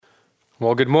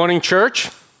Well, good morning,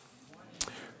 church.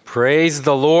 Praise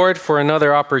the Lord for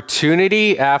another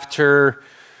opportunity after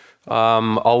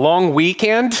a long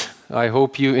weekend. I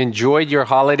hope you enjoyed your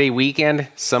holiday weekend.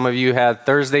 Some of you had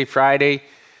Thursday, Friday,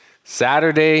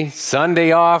 Saturday,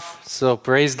 Sunday off. So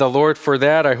praise the Lord for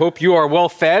that. I hope you are well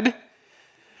fed.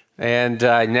 And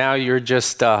now you're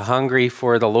just hungry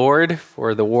for the Lord,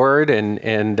 for the Word.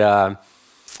 And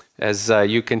as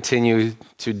you continue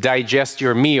to digest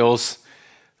your meals,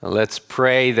 let's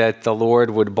pray that the Lord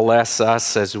would bless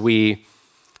us as we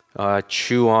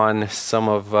chew on some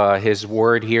of His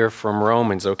Word here from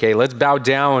Romans. Okay, let's bow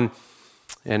down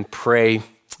and pray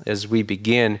as we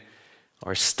begin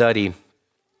our study.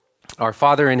 Our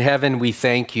Father in heaven, we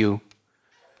thank you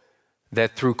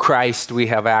that through Christ we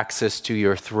have access to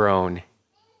your throne.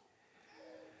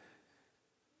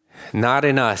 Not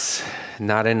in us,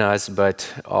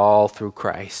 but all through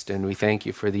Christ. And we thank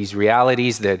you for these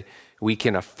realities that we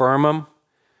can affirm them,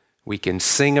 we can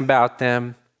sing about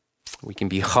them, we can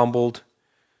be humbled,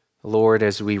 Lord,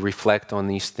 as we reflect on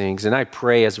these things. And I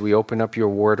pray as we open up your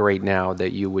word right now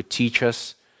that you would teach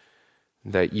us,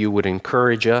 that you would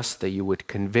encourage us, that you would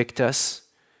convict us.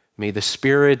 May the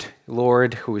Spirit,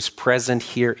 Lord, who is present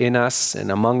here in us and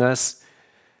among us,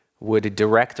 would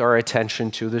direct our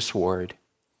attention to this word.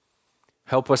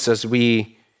 Help us as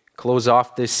we close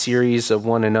off this series of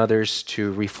one another's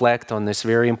to reflect on this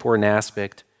very important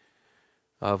aspect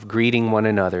of greeting one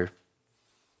another,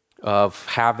 of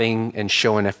having and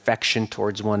showing affection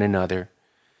towards one another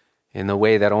in the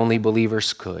way that only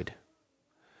believers could.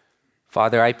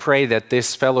 Father, I pray that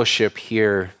this fellowship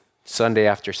here, Sunday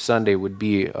after Sunday, would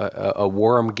be a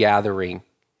warm gathering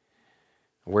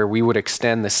where we would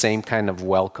extend the same kind of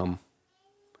welcome,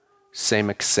 same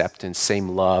acceptance, same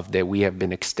love that we have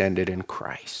been extended in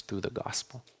Christ through the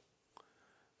gospel.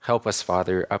 Help us,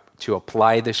 Father, to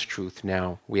apply this truth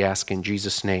now, we ask in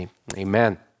Jesus' name.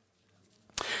 Amen.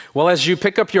 Well, as you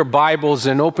pick up your Bibles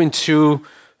and open to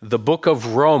the book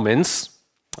of Romans,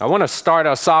 I want to start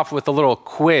us off with a little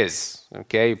quiz.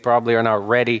 Okay, you probably are not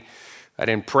ready. I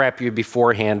didn't prep you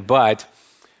beforehand, but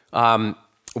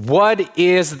what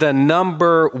is the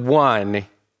number one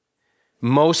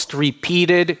most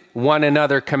repeated one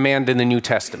another command in the New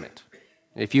Testament?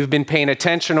 If you've been paying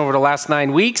attention over the last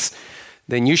 9 weeks,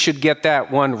 then you should get that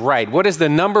one right. What is the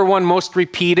number one most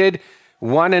repeated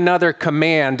one another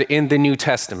command in the New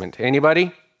Testament?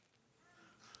 Anybody?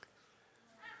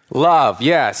 Love,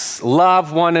 yes.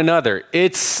 Love one another.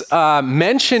 It's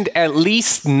mentioned at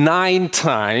least 9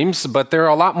 times, but there are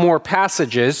a lot more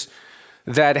passages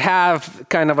that have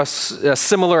kind of a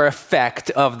similar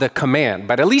effect of the command.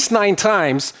 But at least 9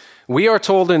 times, we are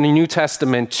told in the New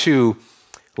Testament to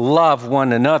love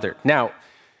one another. Now,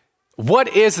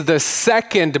 what is the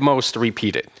second most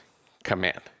repeated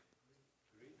command?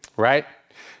 Right?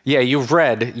 Yeah, you've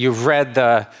read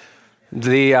the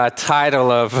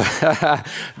title of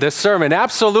the sermon.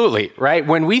 Absolutely, right?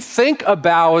 When we think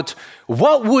about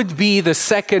what would be the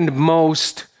second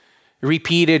most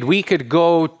repeated, we could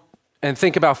go and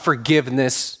think about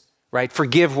forgiveness, right?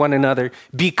 Forgive one another,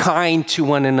 be kind to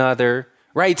one another,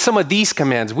 right? Some of these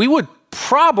commands, we would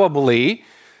probably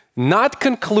not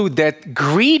conclude that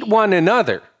greet one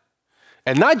another,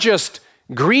 and not just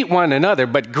greet one another,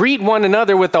 but greet one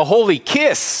another with a holy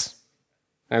kiss.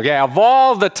 Okay, of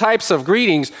all the types of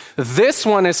greetings, this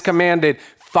one is commanded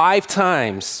 5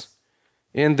 times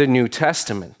in the New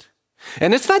Testament.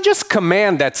 And it's not just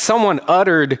command that someone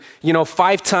uttered,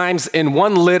 5 times in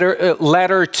one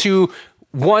letter to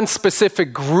one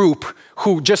specific group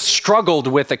who just struggled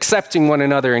with accepting one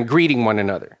another and greeting one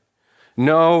another.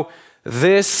 No,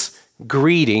 this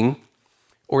greeting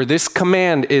or this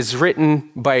command is written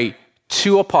by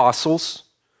 2 apostles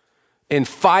in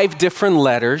 5 different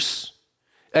letters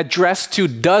addressed to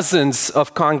dozens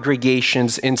of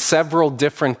congregations in several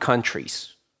different countries.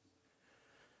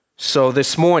 So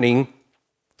this morning,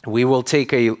 we will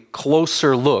take a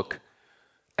closer look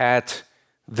at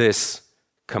this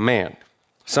command.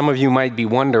 Some of you might be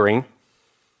wondering,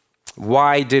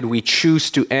 why did we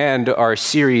choose to end our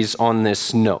series on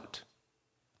this note?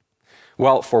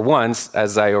 Well, for once,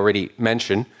 as I already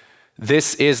mentioned,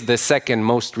 this is the second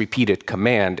most repeated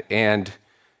command, and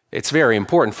it's very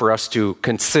important for us to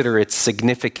consider its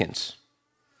significance.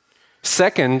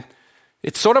 Second,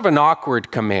 it's sort of an awkward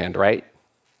command, right?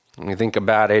 When you think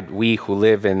about it, we who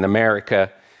live in America,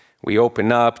 we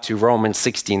open up to Romans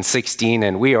 16:16,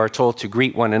 and we are told to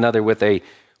greet one another with a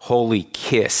holy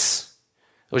kiss.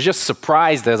 I was just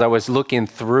surprised as I was looking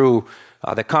through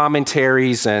the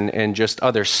commentaries and just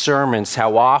other sermons,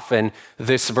 how often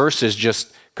this verse is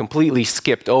just completely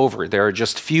skipped over. There are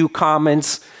just few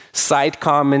comments, side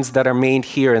comments that are made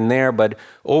here and there, but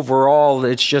overall,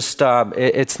 it's just,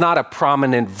 it's not a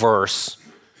prominent verse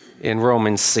in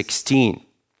Romans 16.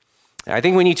 I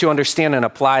think we need to understand and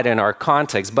apply it in our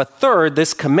context. But third,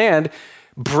 this command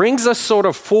brings us sort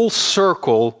of full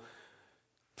circle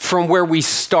from where we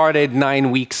started 9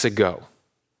 weeks ago,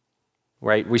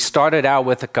 right? We started out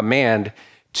with a command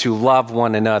to love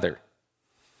one another.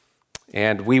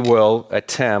 And we will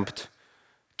attempt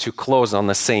to close on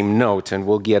the same note, and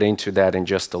we'll get into that in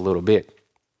just a little bit.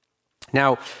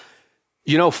 Now,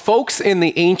 you know, folks in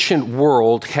the ancient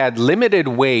world had limited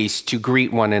ways to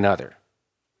greet one another.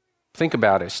 Think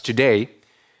about it. Today,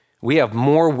 we have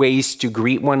more ways to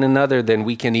greet one another than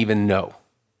we can even know.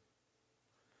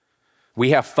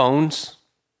 We have phones.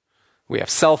 We have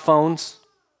cell phones.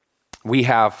 We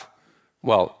have,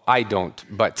 well, I don't,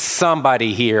 but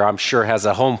somebody here I'm sure has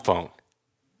a home phone.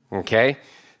 Okay?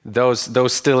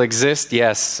 Those still exist?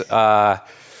 Yes.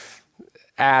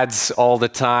 Ads all the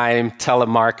time,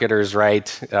 telemarketers,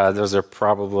 right? Those are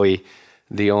probably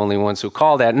the only ones who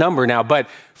call that number now. But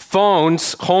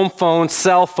phones, home phones,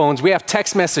 cell phones, we have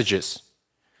text messages,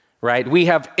 right? We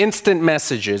have instant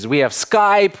messages. We have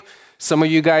Skype. Some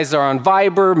of you guys are on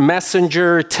Viber,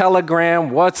 Messenger,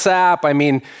 Telegram, WhatsApp. I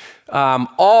mean,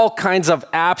 all kinds of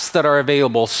apps that are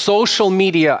available. Social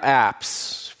media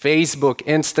apps, Facebook,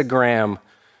 Instagram,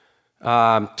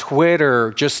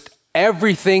 Twitter, just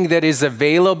everything that is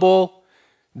available,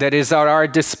 that is at our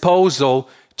disposal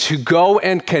to go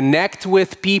and connect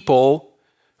with people,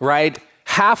 right,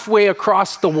 halfway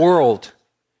across the world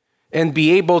and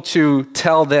be able to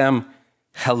tell them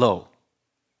hello.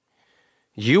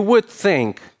 You would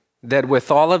think that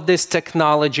with all of this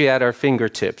technology at our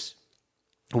fingertips,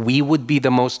 we would be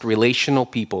the most relational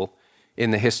people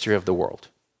in the history of the world.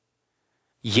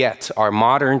 Yet, our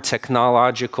modern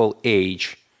technological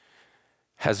age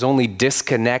has only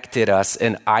disconnected us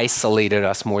and isolated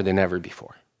us more than ever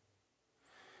before.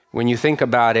 When you think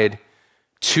about it,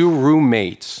 two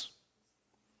roommates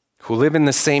who live in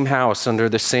the same house under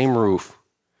the same roof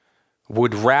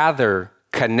would rather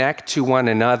connect to one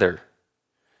another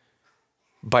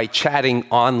by chatting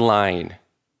online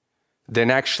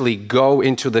than actually go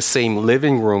into the same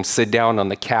living room, sit down on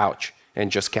the couch,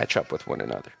 and just catch up with one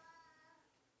another.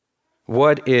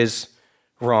 What is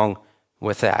wrong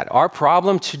with that? Our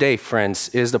problem today, friends,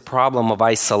 is the problem of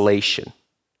isolation.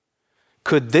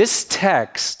 Could this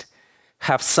text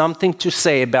have something to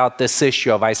say about this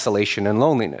issue of isolation and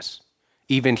loneliness,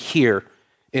 even here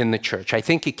in the church? I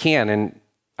think it can, and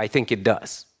I think it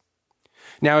does.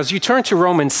 Now, as you turn to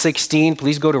Romans 16,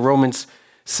 please go to Romans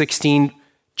 16,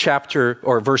 chapter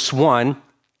or verse 1.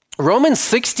 Romans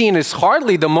 16 is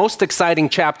hardly the most exciting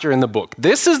chapter in the book.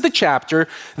 This is the chapter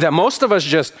that most of us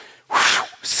just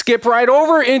skip right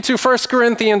over into 1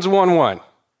 Corinthians 1:1.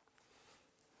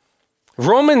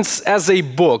 Romans as a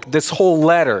book, this whole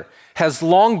letter, has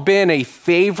long been a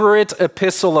favorite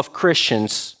epistle of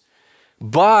Christians,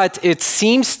 but it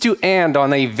seems to end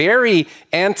on a very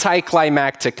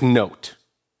anticlimactic note.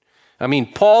 I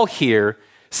mean, Paul here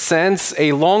sends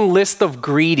a long list of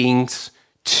greetings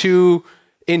to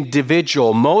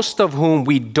individuals, most of whom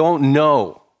we don't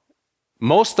know,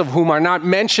 most of whom are not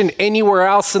mentioned anywhere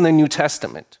else in the New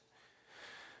Testament.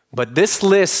 But this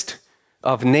list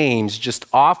of names just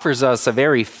offers us a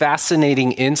very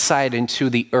fascinating insight into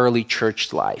the early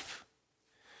church life.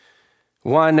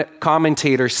 One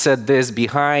commentator said this: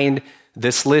 behind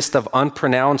this list of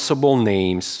unpronounceable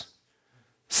names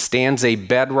stands a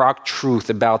bedrock truth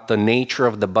about the nature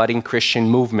of the budding Christian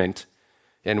movement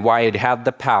and why it had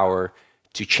the power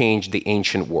to change the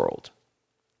ancient world.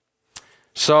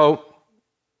 So,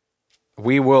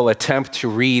 we will attempt to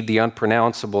read the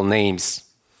unpronounceable names.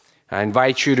 I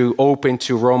invite you to open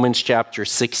to Romans chapter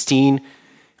 16.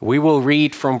 We will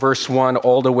read from verse 1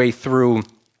 all the way through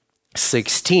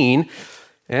 16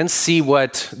 and see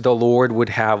what the Lord would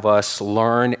have us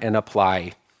learn and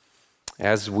apply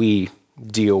as we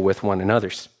deal with one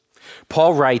another.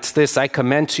 Paul writes this: I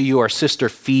commend to you our sister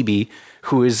Phoebe,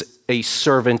 who is a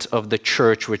servant of the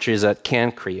church which is at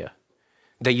Cenchrea,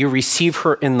 that you receive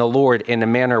her in the Lord in a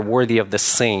manner worthy of the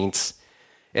saints,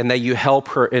 and that you help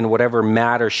her in whatever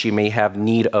matter she may have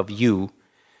need of you.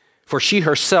 For she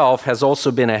herself has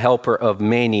also been a helper of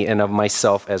many and of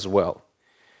myself as well.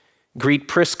 Greet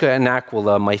Prisca and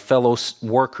Aquila, my fellow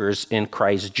workers in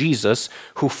Christ Jesus,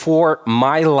 who for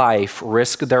my life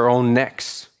risked their own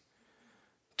necks,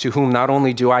 to whom not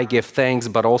only do I give thanks,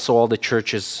 but also all the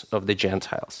churches of the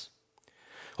Gentiles.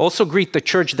 Also greet the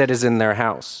church that is in their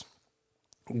house.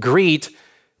 Greet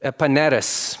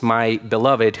Epanetus, my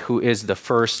beloved, who is the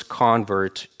first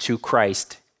convert to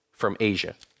Christ from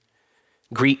Asia.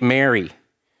 Greet Mary,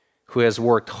 who has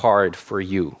worked hard for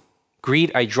you.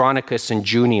 Greet Andronicus and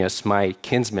Junius, my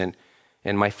kinsmen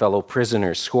and my fellow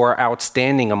prisoners, who are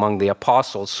outstanding among the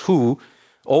apostles, who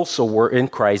also were in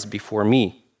Christ before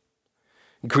me.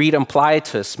 Greet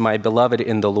Ampliatus, my beloved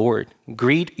in the Lord.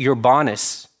 Greet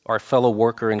Urbanus, our fellow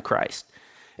worker in Christ,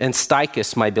 and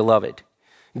Stachys, my beloved.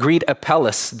 Greet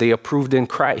Apelles, the approved in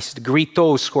Christ. Greet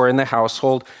those who are in the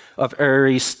household of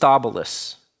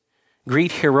Aristobulus.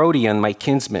 Greet Herodion, my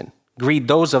kinsman. Greet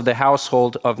those of the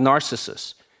household of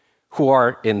Narcissus, who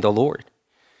are in the Lord.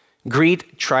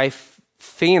 Greet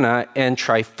Tryphena and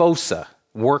Tryphosa,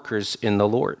 workers in the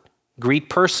Lord. Greet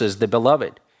Persis, the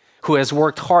beloved, who has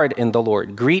worked hard in the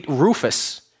Lord. Greet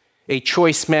Rufus, a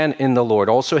choice man in the Lord,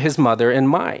 also his mother and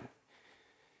mine.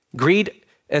 Greet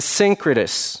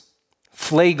Asyncritus,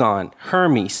 Phlegon,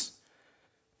 Hermes,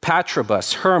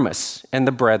 Patrobus, Hermas, and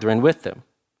the brethren with them.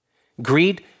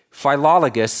 Greet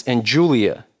Philologus and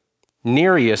Julia,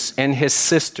 Nereus and his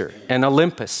sister, and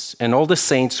Olympus, and all the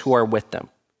saints who are with them.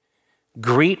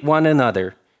 Greet one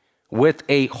another with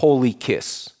a holy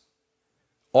kiss.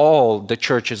 All the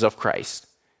churches of Christ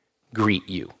greet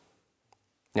you.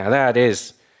 Now that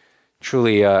is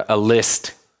truly a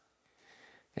list.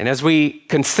 And as we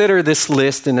consider this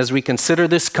list and as we consider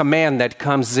this command that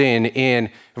comes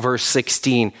in verse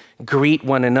 16, greet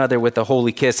one another with a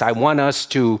holy kiss, I want us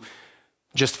to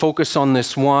just focus on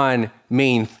this one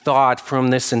main thought from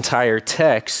this entire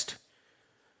text.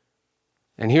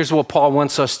 And here's what Paul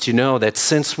wants us to know, that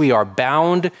since we are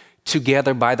bound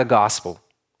together by the gospel,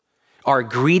 our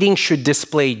greeting should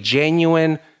display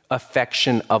genuine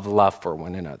affection of love for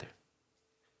one another.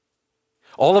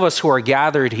 All of us who are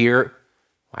gathered here,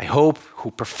 I hope,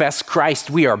 who profess Christ,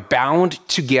 we are bound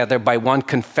together by one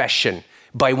confession,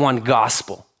 by one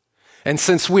gospel. And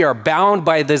since we are bound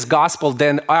by this gospel,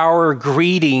 then our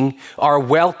greeting, our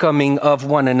welcoming of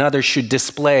one another should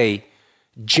display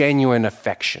genuine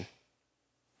affection.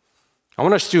 I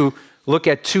want us to look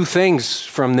at two things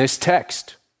from this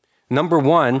text. Number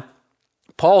one,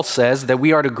 Paul says that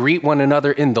we are to greet one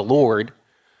another in the Lord.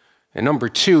 And number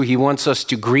two, he wants us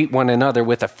to greet one another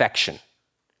with affection.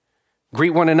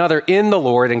 Greet one another in the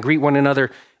Lord and greet one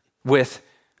another with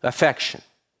affection.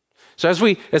 So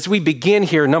as we begin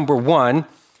here, number one,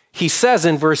 he says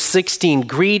in verse 16,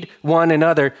 greet one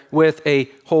another with a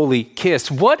holy kiss.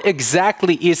 What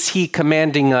exactly is he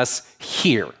commanding us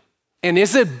here? And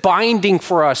is it binding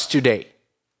for us today?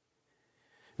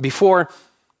 Before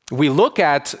we look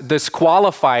at this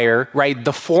qualifier, right,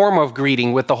 the form of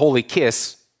greeting with the holy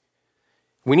kiss,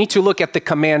 we need to look at the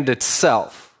command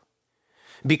itself.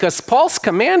 Because Paul's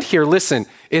command here, listen,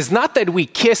 is not that we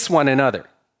kiss one another.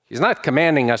 He's not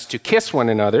commanding us to kiss one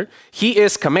another. He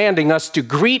is commanding us to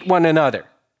greet one another.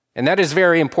 And that is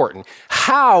very important.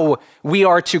 How we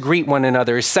are to greet one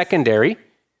another is secondary.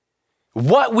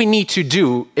 What we need to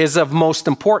do is of most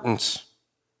importance,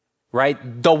 right?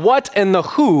 The what and the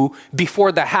who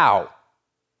before the how.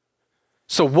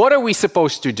 So what are we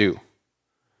supposed to do?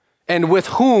 And with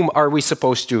whom are we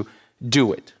supposed to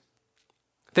do it?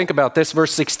 Think about this,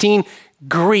 verse 16,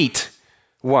 greet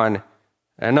one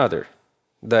another.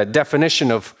 The definition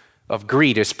of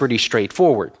greet is pretty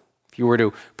straightforward. If you were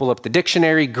to pull up the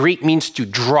dictionary, greet means to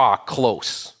draw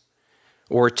close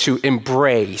or to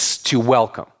embrace, to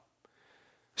welcome.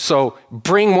 So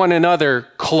bring one another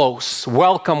close,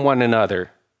 welcome one another.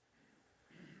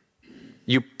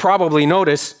 You probably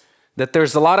notice that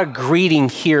there's a lot of greeting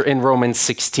here in Romans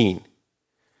 16.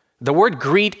 The word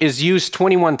greet is used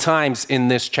 21 times in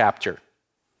this chapter.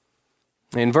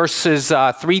 In verses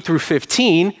 3 through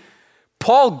 15,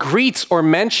 Paul greets or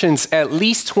mentions at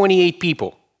least 28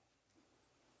 people.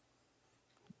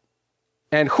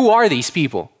 And who are these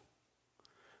people?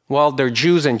 Well, they're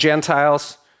Jews and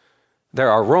Gentiles. There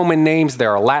are Roman names,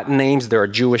 there are Latin names, there are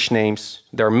Jewish names.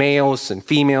 There are males and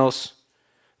females.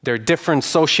 There are different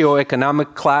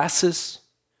socioeconomic classes.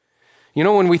 You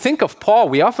know, when we think of Paul,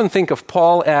 we often think of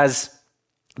Paul as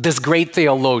this great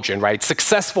theologian, right?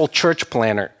 Successful church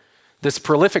planner. This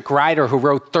prolific writer who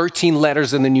wrote 13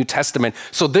 letters in the New Testament.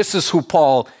 So this is who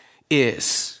Paul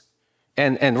is,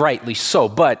 and rightly so.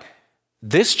 But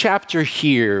this chapter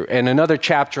here and another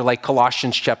chapter like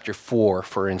Colossians chapter 4,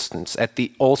 for instance,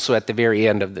 also at the very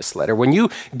end of this letter, when you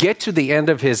get to the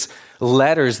end of his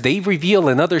letters, they reveal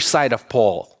another side of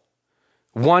Paul,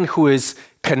 one who is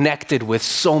connected with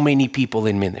so many people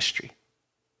in ministry.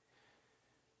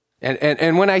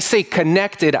 And when I say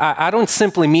connected, I don't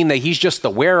simply mean that he's just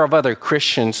aware of other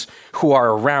Christians who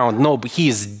are around. No, but he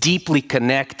is deeply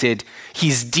connected.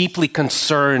 He's deeply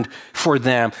concerned for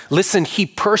them. Listen, he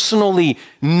personally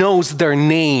knows their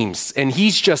names. And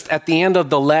he's just at the end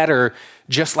of the letter,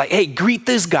 just like, hey, greet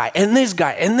this guy and this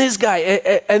guy and this guy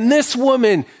and this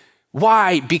woman.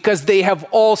 Why? Because they have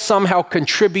all somehow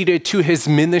contributed to his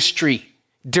ministry,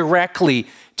 directly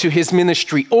to his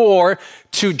ministry, or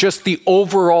to just the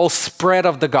overall spread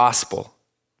of the gospel.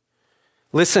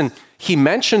 Listen, he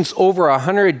mentions over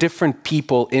 100 different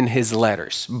people in his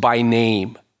letters by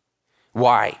name.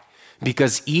 Why?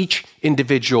 Because each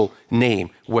individual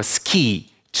name was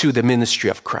key to the ministry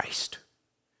of Christ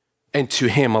and to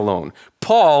him alone.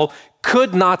 Paul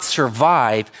could not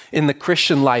survive in the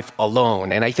Christian life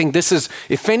alone. And I think this is,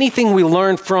 if anything we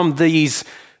learn from these,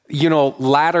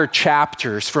 latter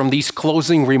chapters, from these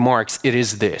closing remarks, it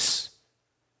is this.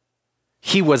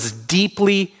 He was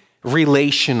deeply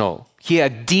relational. He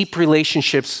had deep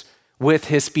relationships with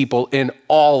his people in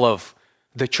all of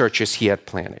the churches he had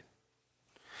planted.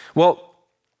 Well,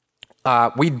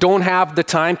 we don't have the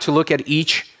time to look at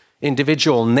each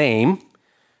individual name,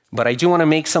 but I do want to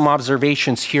make some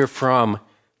observations here from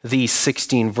these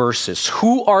 16 verses.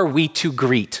 Who are we to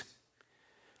greet?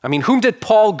 Whom did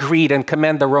Paul greet and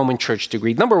command the Roman church to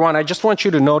greet? Number one, I just want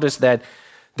you to notice that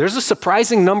there's a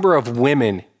surprising number of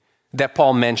women that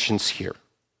Paul mentions here.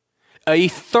 A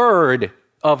third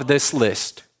of this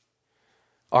list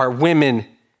are women,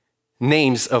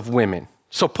 names of women.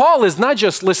 So Paul is not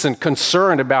just,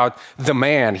 concerned about the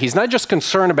man. He's not just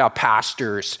concerned about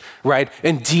pastors, right?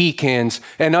 And deacons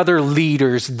and other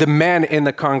leaders, the men in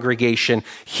the congregation.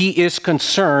 He is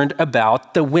concerned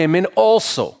about the women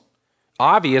also.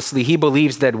 Obviously, he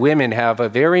believes that women have a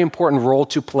very important role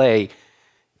to play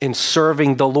in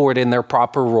serving the Lord in their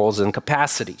proper roles and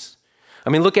capacities.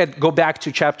 Go back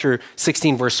to chapter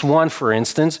 16, verse 1, for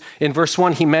instance. In verse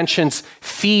 1, he mentions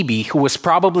Phoebe, who was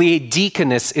probably a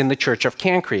deaconess in the church of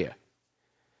Cenchrea.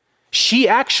 She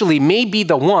actually may be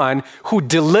the one who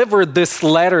delivered this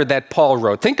letter that Paul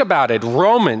wrote. Think about it,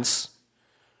 Romans,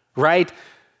 right?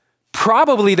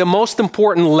 Probably the most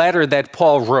important letter that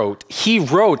Paul wrote. He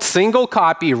wrote, single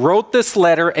copy, wrote this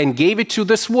letter and gave it to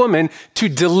this woman to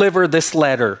deliver this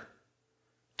letter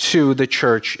to the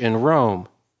church in Rome.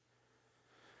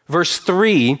 Verse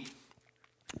 3,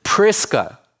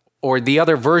 Prisca, or the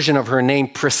other version of her name,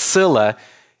 Priscilla,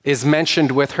 is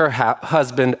mentioned with her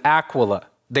husband Aquila.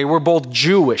 They were both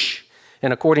Jewish,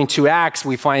 and according to Acts,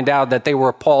 we find out that they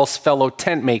were Paul's fellow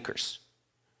tent makers.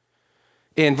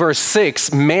 In verse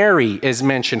 6, Mary is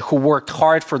mentioned, who worked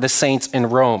hard for the saints in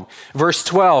Rome. Verse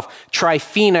 12,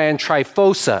 Tryphena and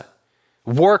Tryphosa,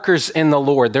 workers in the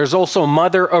Lord. There's also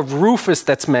mother of Rufus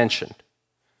that's mentioned.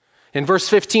 In verse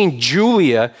 15,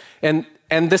 Julia and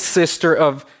the sister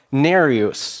of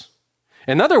Nereus.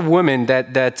 Another woman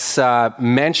that's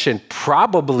mentioned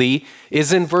probably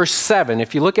is in verse 7.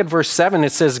 If you look at verse 7,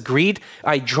 it says, greet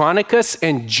Andronicus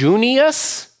and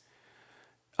Junius.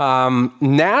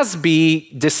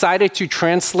 Nasby decided to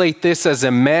translate this as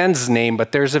a man's name,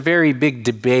 but there's a very big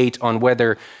debate on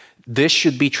whether this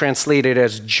should be translated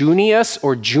as Junius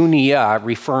or Junia,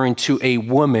 referring to a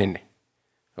woman.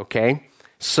 Okay?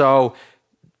 So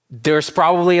there's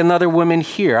probably another woman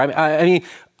here.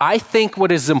 I think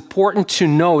what is important to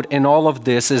note in all of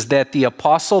this is that the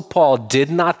Apostle Paul did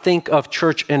not think of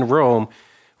church in Rome,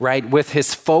 right, with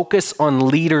his focus on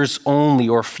leaders only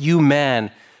or few men,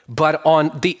 but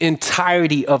on the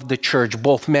entirety of the church,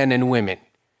 both men and women.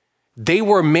 There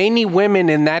were many women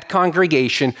in that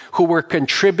congregation who were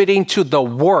contributing to the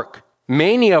work,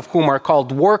 many of whom are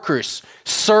called workers,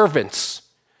 servants,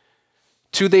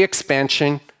 to the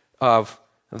expansion of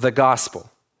the gospel.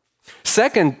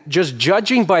 Second, just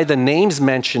judging by the names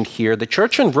mentioned here, the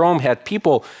church in Rome had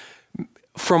people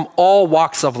from all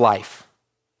walks of life.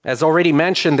 As already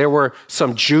mentioned, there were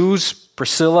some Jews,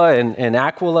 Priscilla and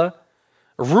Aquila.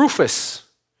 Rufus,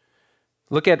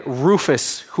 look at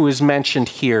Rufus, who is mentioned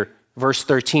here. Verse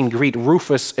 13, greet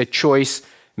Rufus, a choice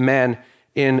man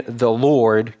in the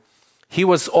Lord. He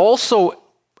was also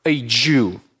a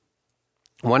Jew.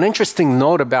 One interesting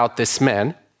note about this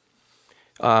man,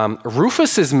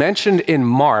 Rufus is mentioned in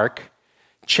Mark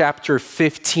chapter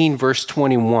 15, verse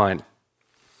 21,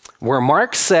 where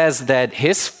Mark says that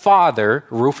his father,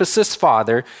 Rufus's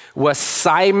father, was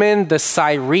Simon the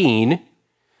Cyrene.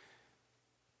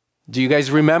 Do you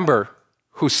guys remember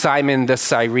who Simon the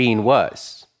Cyrene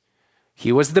was?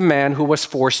 He was the man who was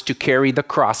forced to carry the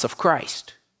cross of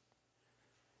Christ.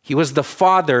 He was the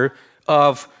father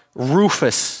of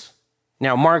Rufus.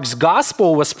 Now, Mark's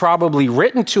gospel was probably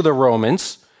written to the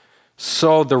Romans,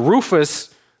 so the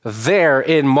Rufus there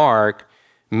in Mark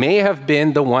may have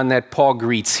been the one that Paul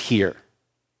greets here.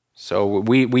 So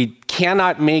we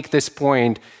cannot make this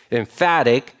point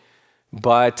emphatic,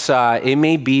 but it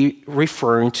may be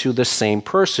referring to the same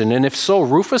person. And if so,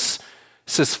 Rufus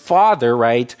father,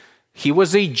 right, he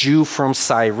was a Jew from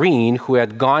Cyrene who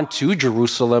had gone to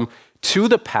Jerusalem to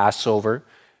the Passover,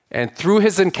 and through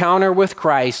his encounter with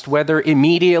Christ, whether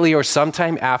immediately or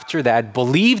sometime after that,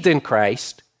 believed in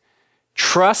Christ,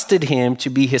 trusted him to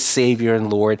be his Savior and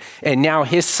Lord, and now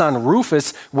his son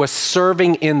Rufus was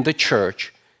serving in the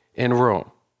church in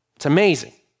Rome. It's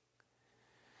amazing.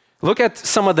 Look at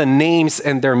some of the names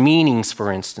and their meanings,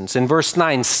 for instance. In verse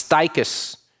 9,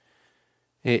 Stachys,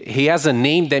 he has a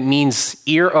name that means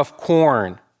ear of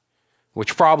corn,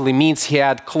 which probably means he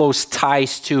had close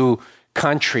ties to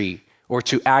country or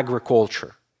to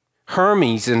agriculture.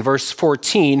 Hermes, in verse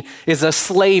 14, is a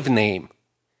slave name.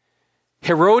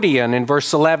 Herodion, in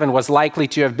verse 11, was likely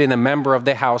to have been a member of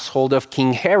the household of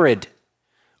King Herod.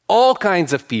 All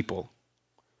kinds of people.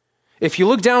 If you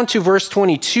look down to verse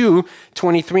 22,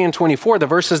 23, and 24, the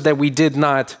verses that we did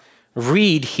not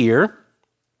read here,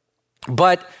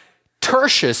 but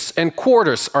Tertius and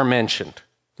Quartus are mentioned.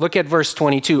 Look at verse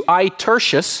 22. I,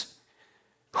 Tertius,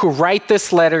 who write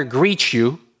this letter, greet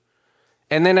you.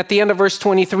 And then at the end of verse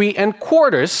 23, and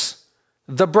Quartus,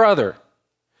 the brother.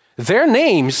 Their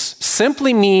names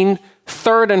simply mean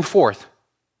third and fourth.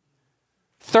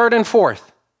 Third and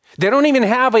fourth. They don't even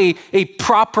have a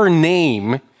proper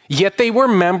name, yet they were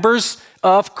members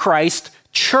of Christ's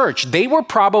church. They were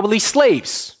probably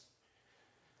slaves.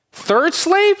 Third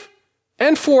slave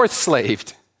and fourth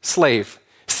slave.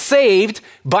 Saved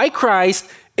by Christ,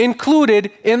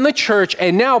 included in the church,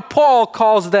 and now Paul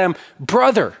calls them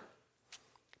brother.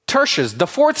 Tertius, the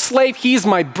fourth slave, he's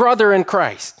my brother in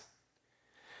Christ.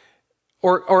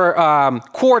 Or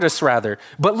Quartus, rather.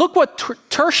 But look what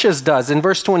Tertius does in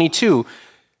verse 22.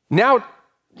 Now,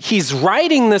 he's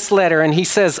writing this letter, and he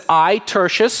says, I,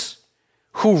 Tertius,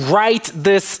 who write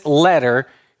this letter,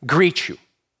 greet you.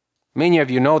 Many of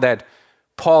you know that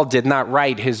Paul did not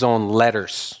write his own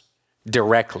letters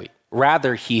directly.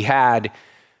 Rather, he had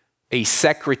a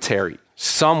secretary,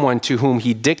 someone to whom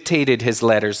he dictated his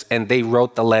letters, and they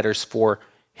wrote the letters for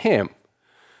him.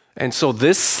 And so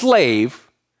this slave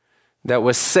that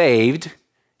was saved,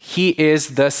 he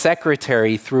is the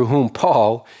secretary through whom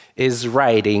Paul is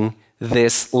writing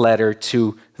this letter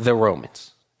to the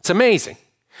Romans. It's amazing.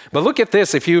 But look at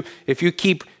this. If you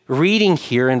keep reading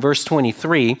here in verse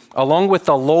 23, along with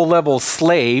the low-level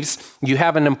slaves, you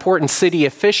have an important city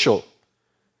official.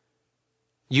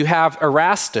 You have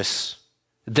Erastus,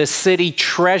 the city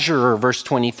treasurer, verse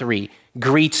 23,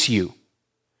 greets you.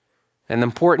 An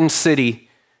important city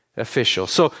official.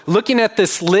 So looking at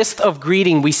this list of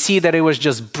greeting, we see that it was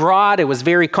just broad. It was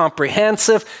very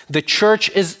comprehensive. The church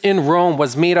in Rome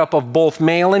was made up of both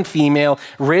male and female,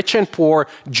 rich and poor,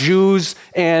 Jews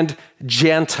and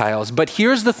Gentiles. But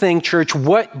here's the thing, church,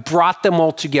 what brought them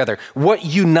all together? What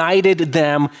united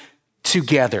them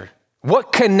together?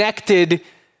 What connected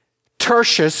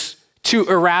Tertius to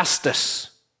Erastus?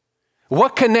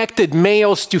 What connected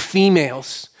males to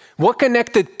females? What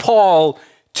connected Paul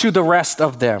to the rest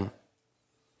of them?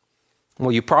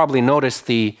 Well, you probably noticed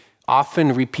the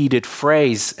often repeated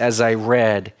phrase as I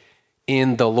read,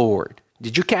 in the Lord.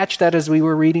 Did you catch that as we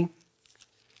were reading?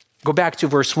 Go back to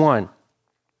verse 1.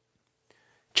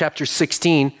 Chapter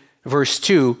 16, verse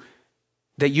 2,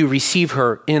 that you receive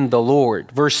her in the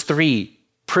Lord. Verse 3,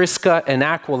 Prisca and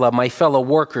Aquila, my fellow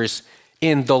workers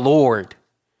in the Lord.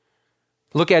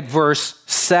 Look at verse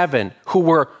 7, who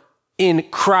were in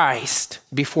Christ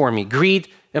before me. Greet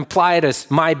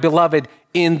Ampliatus, my beloved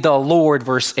in the Lord,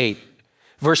 verse 8.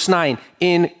 Verse 9,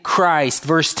 in Christ.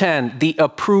 Verse 10, the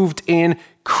approved in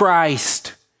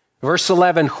Christ. Verse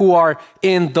 11, who are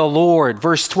in the Lord.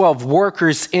 Verse 12,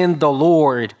 workers in the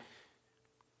Lord.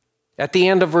 At the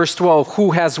end of verse 12,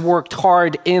 who has worked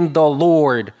hard in the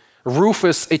Lord.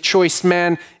 Rufus, a choice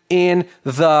man in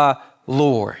the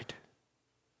Lord.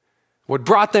 What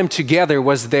brought them together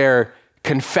was their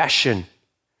confession.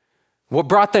 What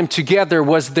brought them together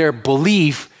was their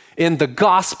belief in the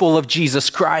gospel of Jesus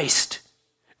Christ.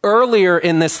 Earlier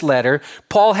in this letter,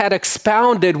 Paul had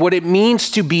expounded what it means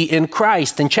to be in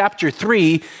Christ. In chapter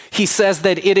 3, he says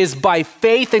that it is by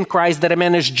faith in Christ that a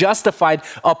man is justified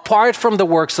apart from the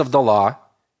works of the law.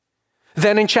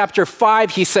 Then in chapter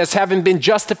 5, he says, having been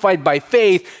justified by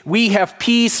faith, we have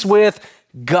peace with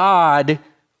God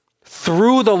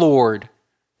through the Lord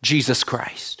Jesus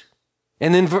Christ.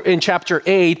 And then in chapter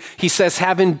 8, he says,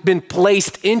 having been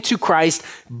placed into Christ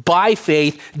by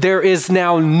faith, there is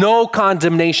now no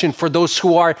condemnation for those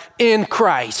who are in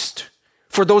Christ.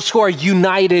 for those who are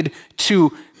united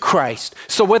to Christ.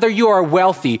 So whether you are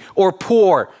wealthy or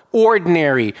poor,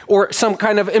 ordinary, or some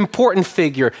kind of important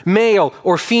figure, male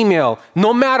or female,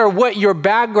 no matter what your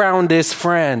background is,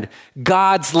 friend,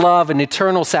 God's love and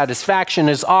eternal satisfaction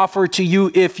is offered to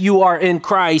you if you are in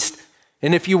Christ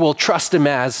and if you will trust him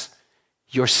as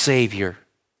your Savior.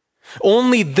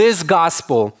 Only this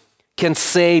gospel can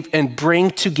save and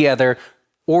bring together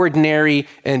ordinary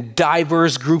and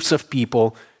diverse groups of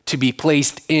people to be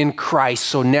placed in Christ.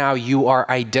 So now you are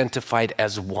identified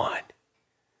as one.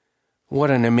 What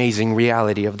an amazing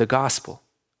reality of the gospel.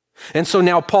 And so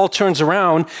now Paul turns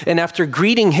around, and after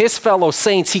greeting his fellow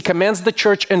saints, he commands the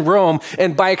church in Rome,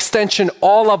 and by extension,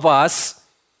 all of us,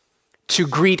 to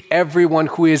greet everyone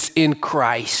who is in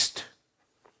Christ.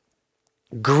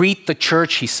 Greet the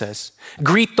church, he says.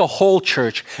 Greet the whole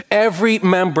church, every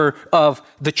member of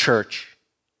the church.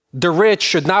 The rich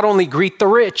should not only greet the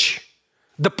rich,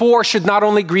 the poor should not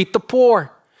only greet the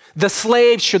poor. The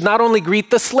slaves should not only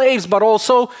greet the slaves, but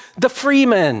also the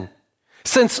freemen.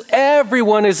 Since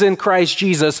everyone is in Christ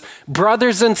Jesus,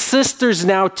 brothers and sisters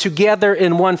now together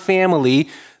in one family,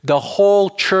 the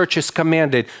whole church is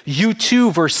commanded. You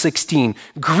too, verse 16,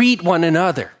 greet one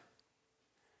another.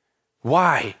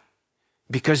 Why?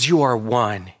 Because you are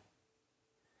one.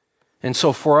 And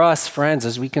so for us, friends,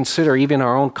 as we consider even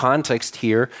our own context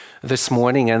here this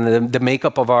morning and the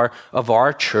makeup of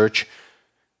our church,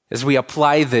 as we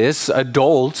apply this,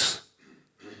 adults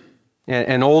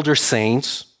and older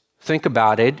saints, think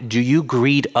about it. Do you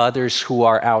greet others who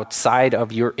are outside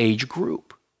of your age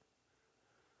group?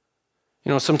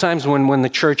 You know, sometimes when the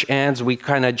church ends, we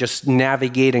kind of just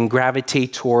navigate and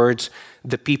gravitate towards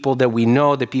the people that we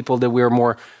know, the people that we're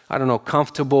more,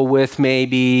 comfortable with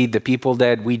maybe, the people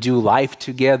that we do life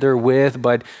together with.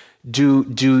 But do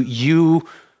you,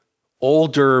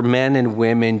 older men and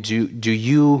women, do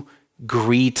you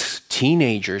greet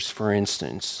teenagers, for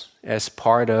instance, as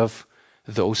part of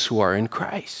those who are in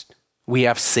Christ? We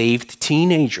have saved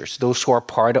teenagers, those who are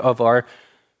part of our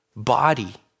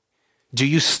body. Do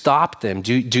you stop them?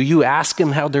 Do you ask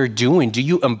them how they're doing? Do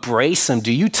you embrace them?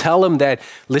 Do you tell them that,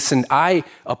 listen, I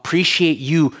appreciate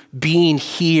you being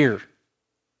here,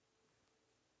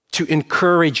 to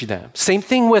encourage them? Same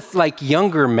thing with like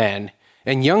younger men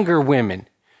and younger women.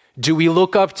 Do we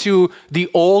look up to the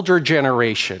older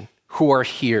generation who are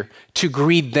here to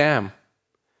greet them?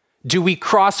 Do we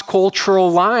cross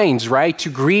cultural lines, right, to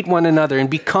greet one another and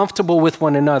be comfortable with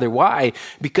one another? Why?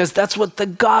 Because that's what the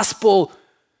gospel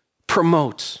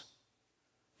promotes.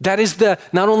 That is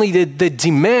not only the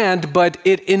demand, but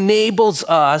it enables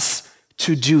us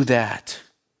to do that.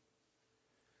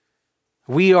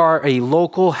 We are a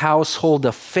local household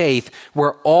of faith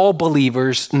where all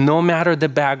believers, no matter the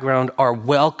background, are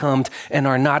welcomed and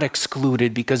are not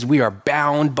excluded because we are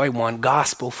bound by one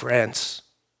gospel, friends.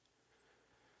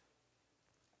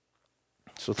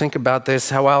 So think about this.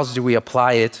 How else do we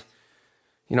apply it?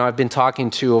 You know, I've been talking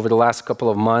to, over the last couple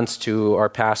of months, to our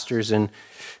pastors and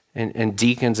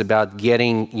deacons about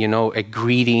getting, a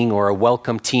greeting or a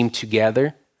welcome team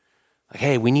together. Like,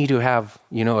 hey, we need to have,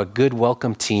 a good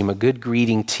welcome team, a good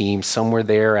greeting team somewhere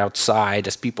there outside.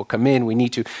 As people come in, we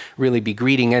need to really be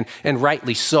greeting, and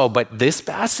rightly so. But this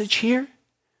passage here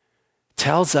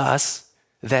tells us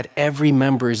that every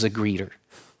member is a greeter.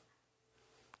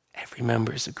 Every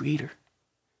member is a greeter.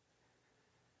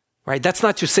 Right? That's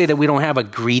not to say that we don't have a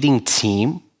greeting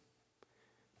team,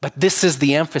 but this is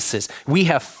the emphasis. We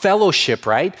have fellowship,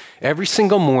 right? Every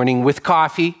single morning with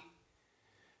coffee,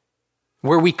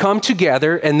 where we come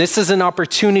together, and this is an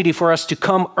opportunity for us to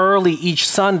come early each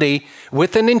Sunday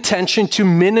with an intention to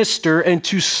minister and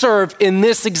to serve in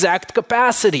this exact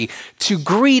capacity, to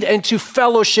greet and to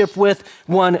fellowship with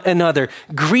one another.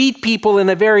 Greet people in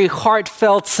a very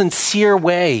heartfelt, sincere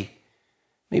way.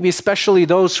 Maybe especially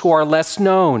those who are less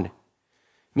known,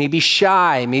 maybe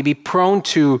shy, maybe prone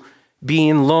to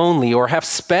being lonely, or have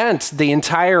spent the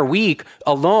entire week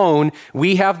alone.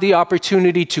 We have the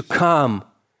opportunity to come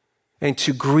and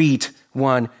to greet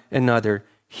one another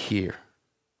here,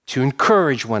 to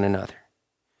encourage one another.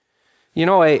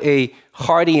 A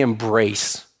hearty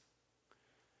embrace,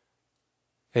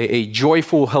 a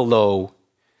joyful hello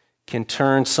can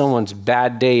turn someone's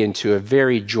bad day into a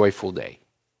very joyful day.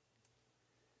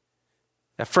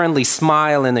 A friendly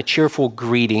smile and a cheerful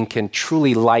greeting can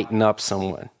truly lighten up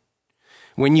someone.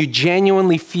 When you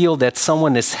genuinely feel that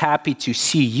someone is happy to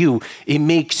see you, it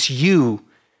makes you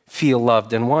feel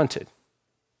loved and wanted.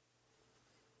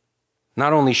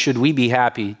 Not only should we be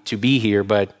happy to be here,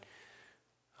 but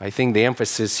I think the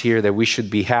emphasis here that we should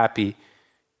be happy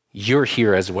you're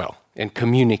here as well, and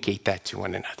communicate that to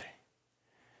one another.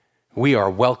 We are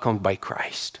welcomed by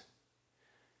Christ.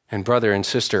 And brother and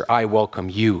sister, I welcome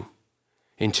you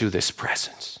into this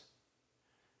presence,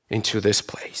 into this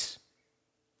place.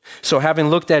 So having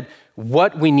looked at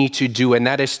what we need to do, and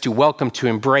that is to welcome, to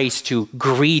embrace, to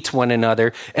greet one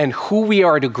another, and who we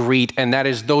are to greet, and that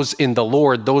is those in the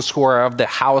Lord, those who are of the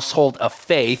household of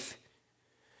faith,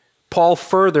 Paul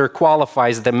further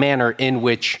qualifies the manner in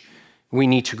which we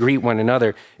need to greet one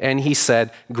another. And he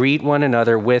said, greet one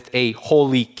another with a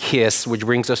holy kiss, which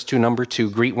brings us to number 2,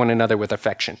 greet one another with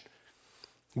affection.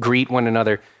 Greet one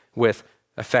another with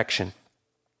affection.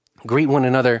 Greet one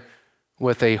another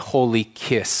with a holy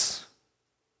kiss.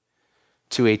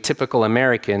 To a typical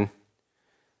American,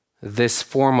 this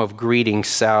form of greeting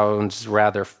sounds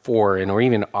rather foreign or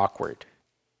even awkward,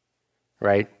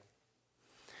 right?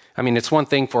 I mean, it's one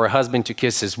thing for a husband to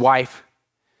kiss his wife,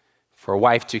 for a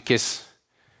wife to kiss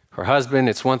her husband.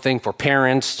 It's one thing for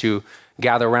parents to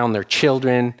gather around their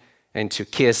children and to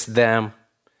kiss them,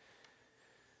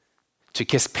 to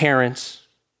kiss parents.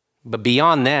 But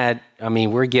beyond that, I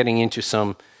mean, we're getting into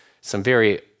some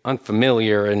very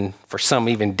unfamiliar and for some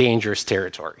even dangerous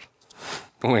territory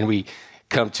when we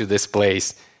come to this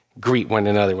place, greet one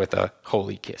another with a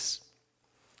holy kiss.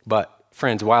 But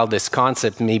friends, while this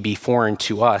concept may be foreign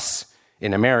to us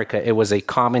in America, it was a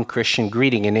common Christian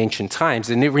greeting in ancient times,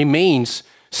 and it remains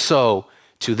so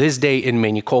to this day in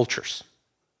many cultures,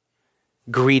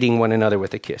 greeting one another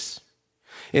with a kiss.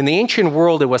 In the ancient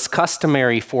world, it was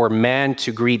customary for men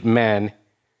to greet men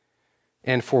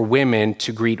and for women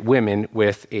to greet women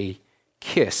with a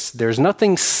kiss. There's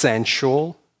nothing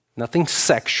sensual, nothing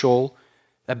sexual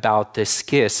about this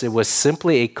kiss. It was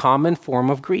simply a common form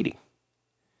of greeting.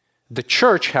 The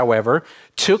church, however,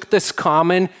 took this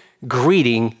common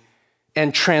greeting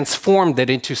and transformed it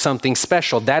into something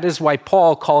special. That is why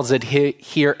Paul calls it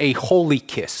here a holy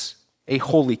kiss, a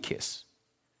holy kiss.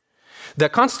 The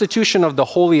Constitution of the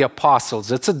Holy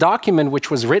Apostles, it's a document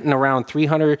which was written around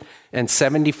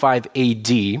 375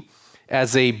 AD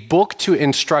as a book to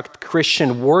instruct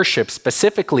Christian worship,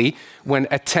 specifically when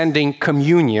attending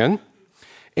communion.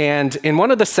 And in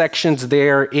one of the sections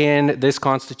there in this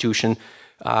Constitution,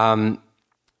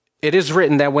 it is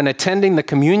written that when attending the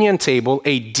communion table,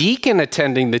 a deacon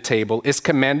attending the table is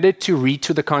commanded to read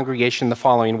to the congregation the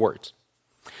following words.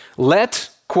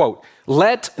 Quote,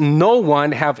 let no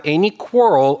one have any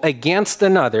quarrel against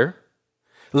another.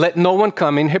 Let no one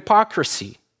come in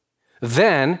hypocrisy.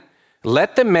 Then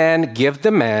let the man give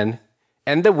the man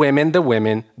and the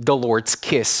women the Lord's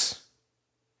kiss.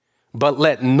 But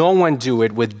let no one do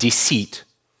it with deceit,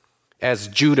 as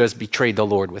Judas betrayed the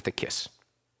Lord with a kiss.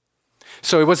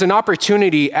 So it was an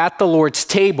opportunity at the Lord's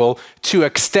table to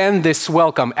extend this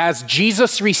welcome. As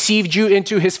Jesus received you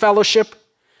into his fellowship,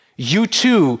 you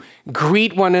too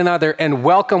greet one another and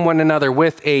welcome one another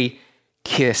with a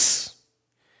kiss.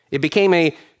 It became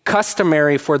a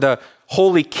customary for the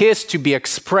holy kiss to be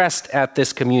expressed at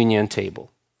this communion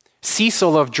table.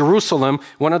 Cecil of Jerusalem,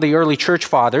 one of the early church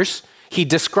fathers, he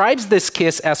describes this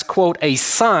kiss as, quote, a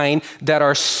sign that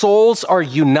our souls are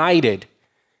united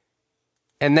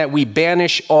and that we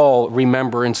banish all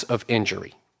remembrance of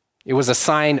injury. It was a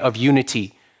sign of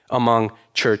unity among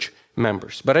church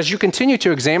members. But as you continue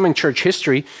to examine church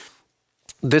history,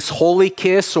 this holy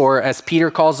kiss, or as Peter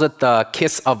calls it, the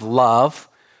kiss of love,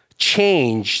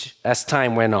 changed as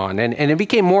time went on. And it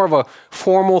became more of a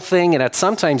formal thing, and at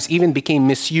sometimes even became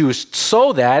misused,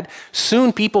 so that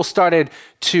soon people started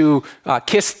to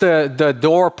kiss the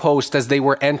doorpost as they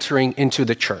were entering into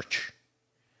the church.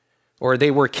 Or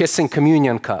they were kissing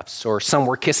communion cups, or some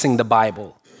were kissing the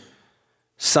Bible.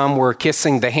 Some were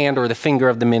kissing the hand or the finger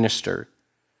of the minister.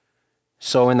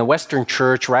 So in the Western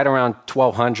church, right around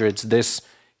 1200s, this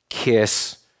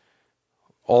kiss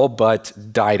all but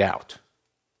died out.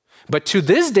 But to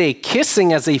this day,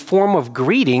 kissing as a form of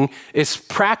greeting is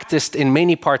practiced in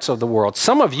many parts of the world.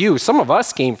 Some of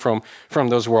us came from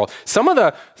those worlds. Some of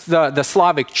the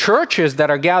Slavic churches that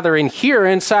are gathering here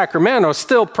in Sacramento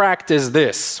still practice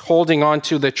this, holding on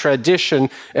to the tradition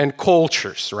and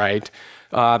cultures, right,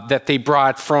 that they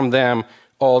brought from them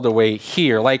all the way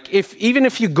here. Like even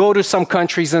if you go to some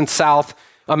countries in South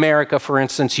America, for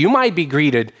instance, you might be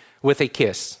greeted with a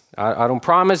kiss. I don't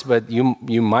promise, but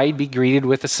you might be greeted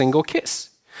with a single kiss.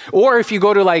 Or if you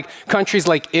go to like countries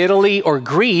like Italy or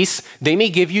Greece, they may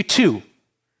give you two.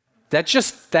 That's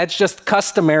just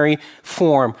customary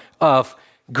form of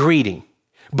greeting.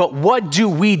 But what do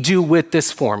we do with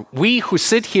this form? We who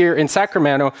sit here in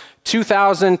Sacramento,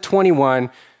 2021,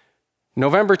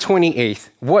 November 28th,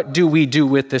 what do we do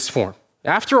with this form?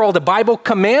 After all, the Bible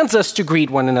commands us to greet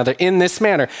one another in this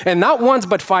manner, and not once,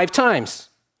 but 5 times.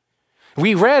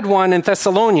 We read one in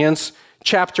Thessalonians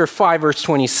chapter 5, verse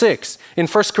 26. In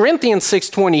 1 Corinthians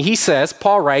 6:20, he says,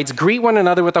 Paul writes, greet one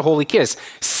another with a holy kiss.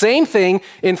 Same thing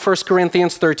in 1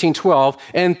 Corinthians 13:12.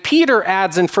 And Peter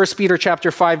adds in 1 Peter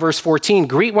chapter 5, verse 14,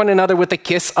 greet one another with a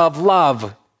kiss of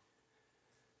love.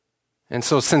 And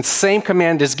so since same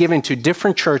command is given to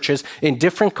different churches in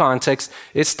different contexts,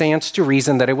 it stands to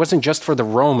reason that it wasn't just for the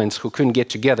Romans who couldn't get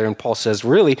together. And Paul says,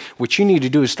 really, what you need to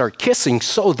do is start kissing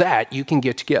so that you can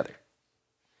get together.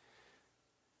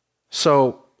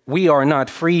 So we are not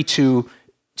free to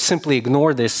simply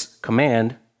ignore this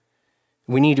command.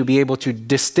 We need to be able to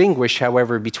distinguish,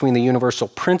 however, between the universal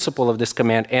principle of this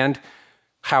command and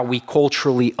how we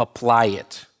culturally apply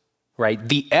it. Right?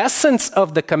 The essence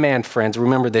of the command, friends,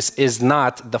 remember this, is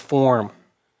not the form.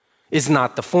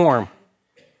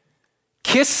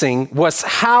 Kissing was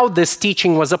how this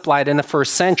teaching was applied in the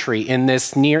first century in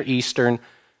this Near Eastern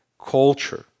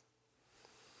culture.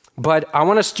 But I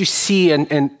want us to see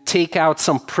and take out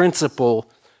some principle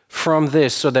from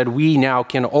this so that we now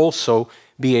can also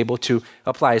be able to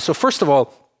apply it. So first of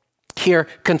all, here,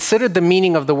 consider the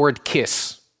meaning of the word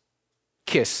kiss.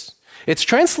 Kiss. It's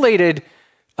translated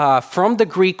from the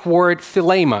Greek word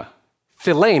philema.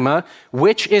 Philema,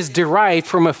 which is derived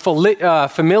from a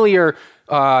familiar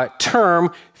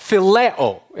term,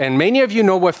 phileo. And many of you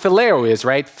know what phileo is,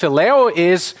 right? Phileo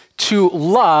is to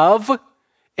love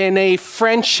in a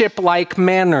friendship-like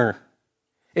manner.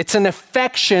 It's an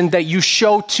affection that you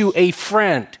show to a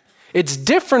friend. It's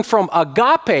different from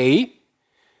agape,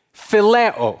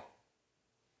 phileo.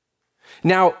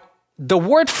 Now, the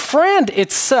word friend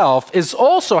itself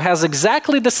has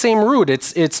exactly the same root.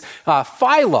 It's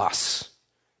philos,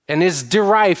 and is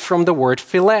derived from the word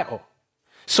phileo.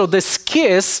 So this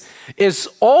kiss is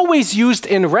always used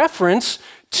in reference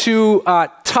to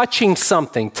touching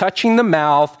something, touching the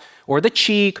mouth or the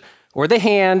cheek or the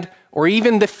hand or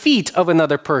even the feet of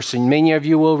another person. Many of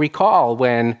you will recall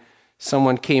when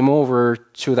someone came over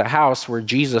to the house where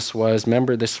Jesus was,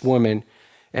 remember this woman,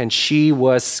 and she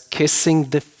was kissing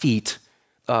the feet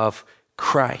of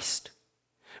Christ.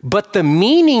 But the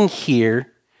meaning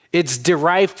here, it's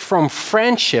derived from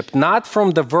friendship, not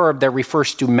from the verb that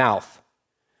refers to mouth,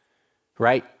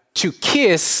 right? To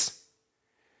kiss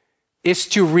is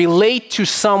to relate to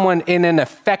someone in an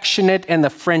affectionate and a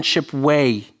friendship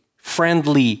way,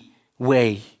 friendly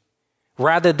way,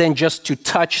 rather than just to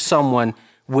touch someone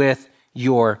with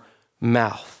your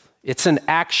mouth. It's an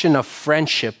action of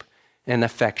friendship and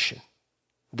affection.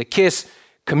 The kiss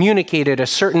communicated a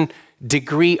certain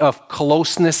degree of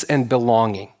closeness and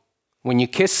belonging. When you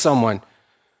kiss someone,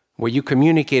 what you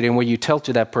communicate and what you tell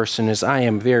to that person is, I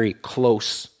am very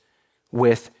close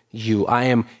with you. I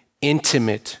am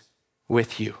intimate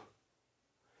with you.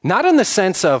 Not in the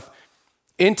sense of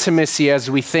intimacy as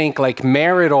we think like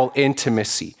marital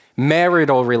intimacy,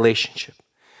 marital relationship,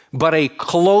 but a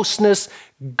closeness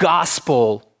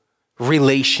gospel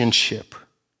relationship.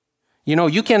 You know,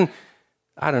 you can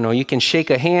shake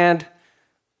a hand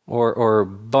or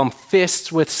bump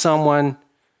fists with someone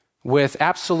with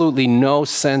absolutely no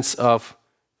sense of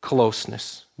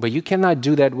closeness. But you cannot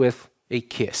do that with a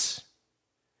kiss.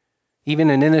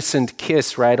 Even an innocent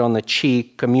kiss right on the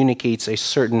cheek communicates a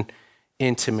certain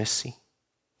intimacy.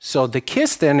 So the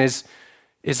kiss then is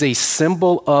a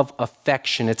symbol of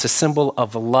affection. It's a symbol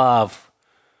of love.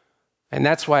 And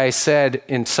that's why I said,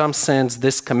 in some sense,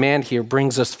 this command here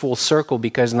brings us full circle,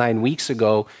 because 9 weeks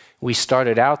ago, we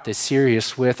started out this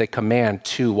series with a command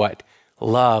to what?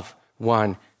 Love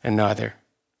one another.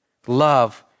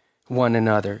 Love one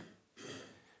another.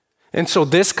 And so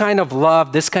this kind of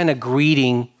love, this kind of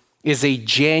greeting is a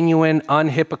genuine,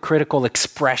 unhypocritical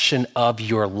expression of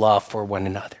your love for one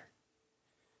another.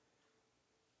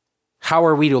 How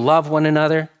are we to love one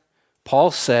another?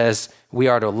 Paul says we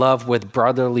are to love with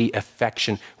brotherly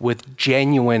affection, with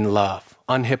genuine love,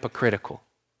 unhypocritical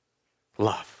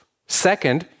love.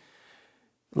 Second,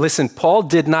 listen, Paul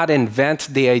did not invent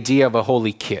the idea of a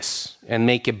holy kiss and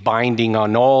make it binding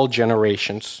on all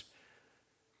generations,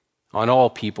 on all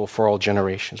people for all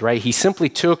generations, right? He simply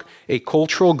took a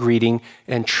cultural greeting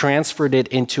and transferred it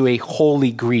into a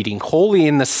holy greeting. Holy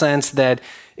in the sense that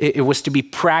it was to be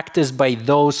practiced by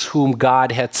those whom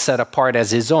God had set apart as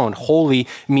his own. Holy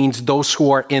means those who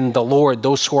are in the Lord,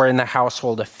 those who are in the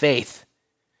household of faith.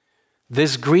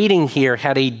 This greeting here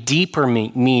had a deeper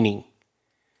meaning.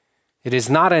 It is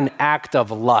not an act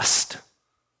of lust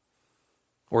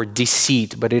or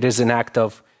deceit, but it is an act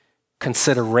of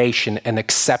consideration and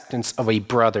acceptance of a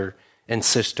brother and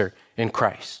sister in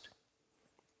Christ.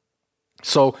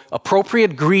 So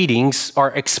appropriate greetings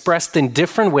are expressed in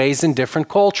different ways in different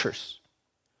cultures.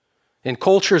 In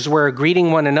cultures where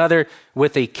greeting one another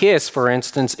with a kiss, for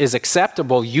instance, is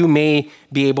acceptable, you may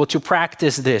be able to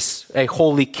practice this. A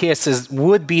holy kiss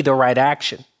would be the right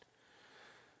action.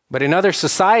 But in other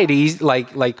societies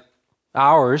like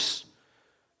ours,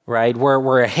 right,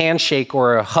 where a handshake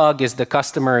or a hug is the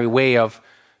customary way of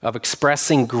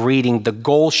expressing greeting, the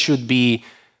goal should be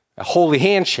a holy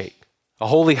handshake, a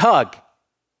holy hug.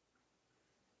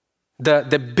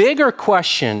 The bigger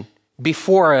question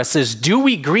before us is, do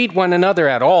we greet one another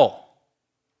at all?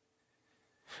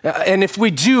 And if we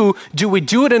do we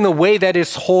do it in a way that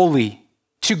is holy?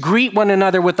 To greet one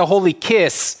another with a holy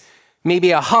kiss, maybe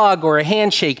a hug or a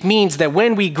handshake, means that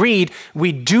when we greet,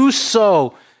 we do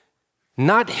so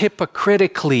not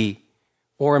hypocritically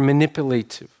or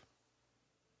manipulative.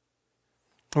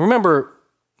 Remember,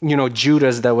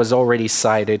 Judas that was already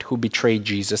cited, who betrayed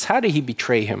Jesus. How did he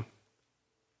betray him?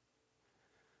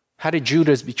 How did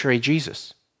Judas betray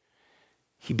Jesus?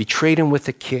 He betrayed him with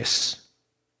a kiss.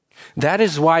 That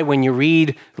is why when you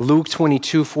read Luke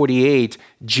 22:48,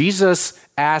 Jesus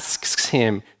asks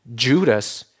him,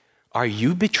 Judas, are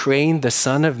you betraying the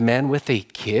Son of Man with a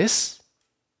kiss?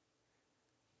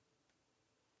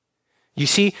 You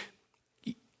see,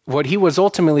 what he was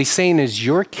ultimately saying is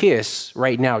your kiss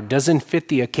right now doesn't fit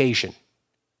the occasion.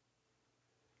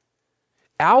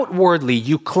 Outwardly,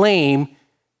 you claim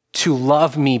to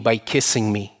love me by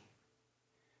kissing me.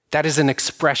 That is an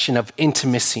expression of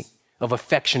intimacy, of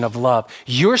affection, of love.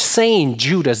 You're saying,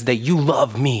 Judas, that you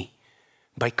love me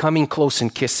by coming close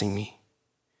and kissing me.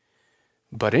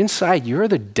 But inside, you're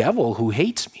the devil who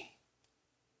hates me.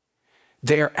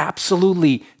 They are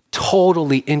absolutely,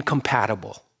 totally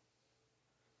incompatible.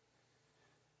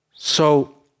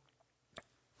 So,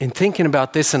 in thinking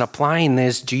about this and applying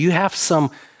this, do you have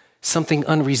something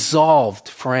unresolved,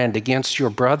 friend, against your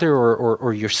brother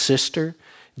or your sister?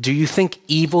 Do you think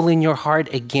evil in your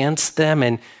heart against them?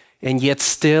 And yet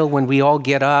still, when we all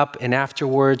get up and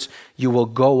afterwards, you will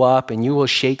go up and you will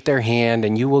shake their hand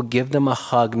and you will give them a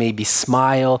hug, maybe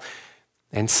smile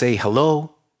and say,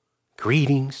 hello,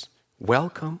 greetings,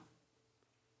 welcome.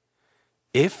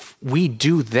 If we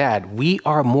do that, we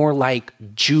are more like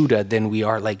Judah than we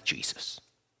are like Jesus.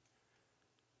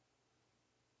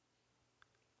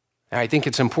 I think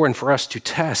it's important for us to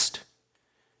test.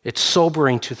 It's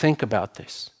sobering to think about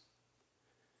this.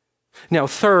 Now,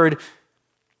 third,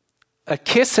 a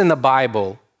kiss in the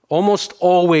Bible almost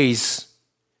always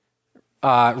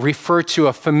refer to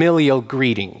a familial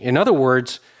greeting. In other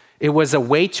words, it was a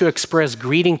way to express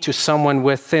greeting to someone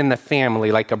within the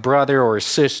family, like a brother or a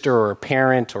sister or a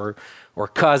parent or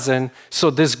cousin.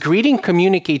 So this greeting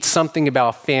communicates something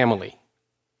about family,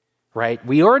 right?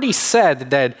 We already said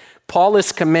that Paul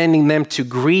is commanding them to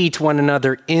greet one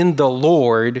another in the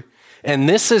Lord, and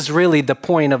this is really the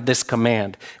point of this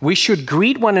command. We should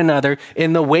greet one another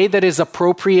in the way that is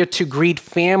appropriate to greet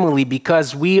family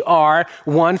because we are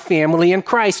one family in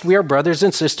Christ. We are brothers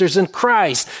and sisters in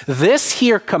Christ. This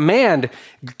here command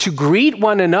to greet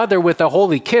one another with a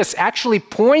holy kiss actually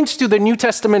points to the New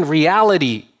Testament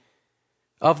reality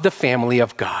of the family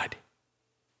of God.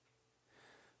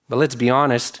 But let's be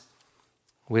honest,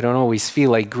 we don't always feel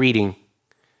like greeting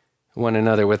one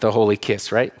another with a holy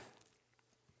kiss, right?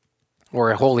 Or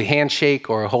a holy handshake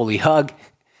or a holy hug.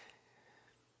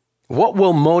 What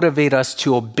will motivate us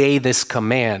to obey this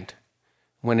command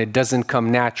when it doesn't come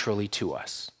naturally to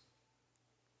us?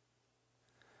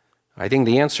 I think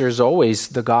the answer is always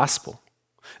the gospel.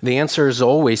 The answer is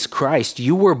always Christ.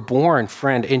 You were born,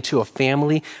 friend, into a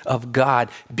family of God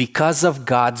because of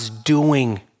God's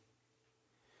doing.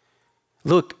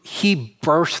 Look, he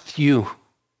birthed you.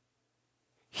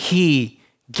 He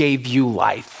gave you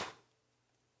life.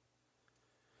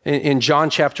 In John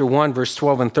chapter 1, verse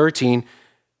 12 and 13,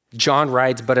 John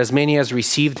writes, "But as many as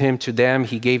received him, to them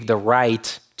he gave the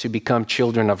right to become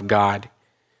children of God,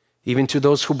 even to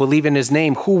those who believe in his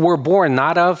name, who were born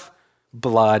not of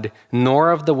blood,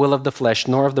 nor of the will of the flesh,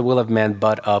 nor of the will of men,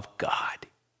 but of God."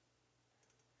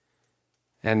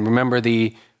 And remember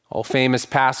the famous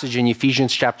passage in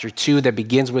Ephesians chapter 2 that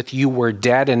begins with, "You were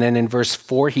dead." And then in verse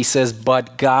 4, he says,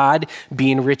 "But God,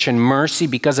 being rich in mercy,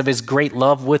 because of his great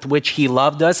love with which he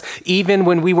loved us, even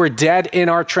when we were dead in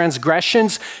our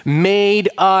transgressions, made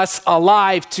us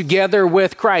alive together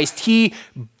with Christ." He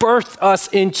birthed us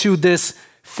into this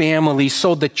family.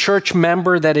 So the church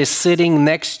member that is sitting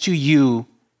next to you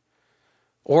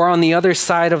or on the other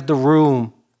side of the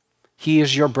room, he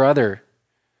is your brother.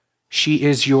 She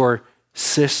is your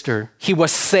sister. He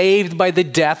was saved by the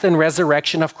death and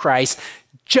resurrection of Christ,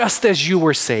 just as you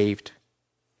were saved.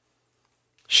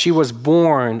 She was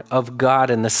born of God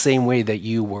in the same way that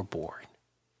you were born.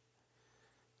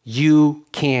 You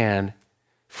can,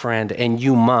 friend, and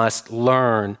you must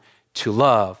learn to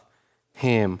love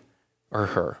him or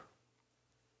her.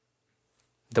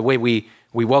 The way we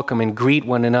welcome and greet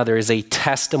one another is a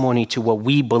testimony to what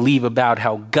we believe about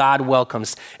how God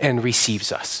welcomes and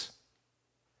receives us.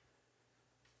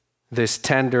 This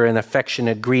tender and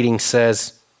affectionate greeting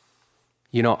says,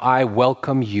 I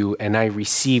welcome you and I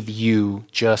receive you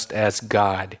just as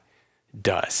God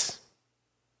does,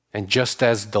 and just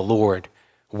as the Lord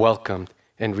welcomed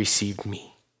and received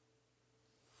me.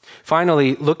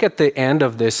 Finally, look at the end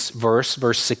of this verse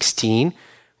 16,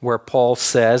 where Paul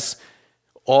says,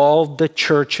 all the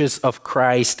churches of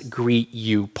Christ greet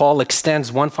you. Paul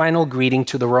extends one final greeting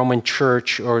to the Roman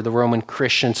church or the Roman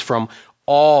Christians from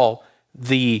all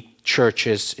the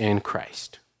churches in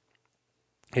Christ.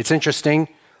 It's interesting,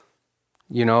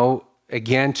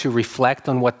 again, to reflect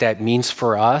on what that means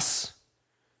for us,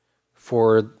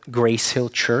 for Grace Hill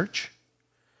Church.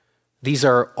 These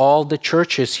are all the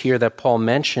churches here that Paul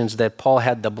mentions that Paul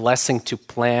had the blessing to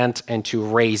plant and to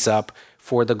raise up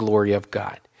for the glory of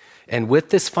God. And with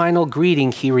this final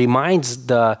greeting, he reminds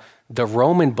the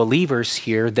Roman believers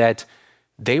here that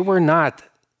they were not,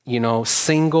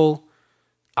 single,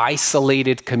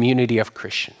 isolated community of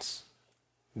Christians.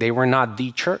 They were not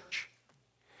the church.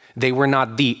 They were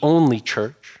not the only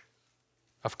church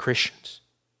of Christians.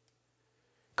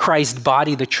 Christ's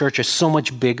body, the church, is so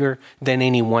much bigger than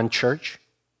any one church,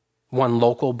 one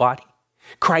local body.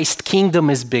 Christ's kingdom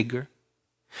is bigger.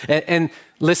 And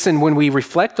listen, when we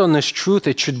reflect on this truth,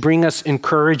 it should bring us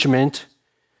encouragement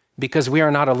because we are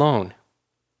not alone.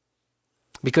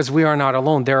 Because we are not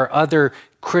alone. There are other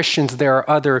Christians, there are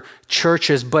other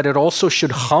churches, but it also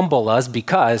should humble us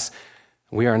because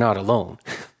we are not alone.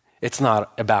 It's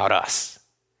not about us.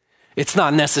 It's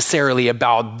not necessarily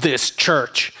about this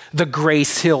church, the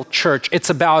Grace Hill Church. It's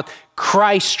about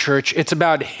Christ's church. It's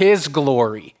about his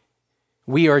glory.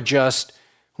 We are just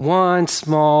one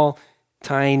small,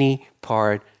 tiny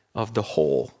part of the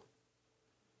whole.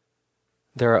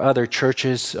 There are other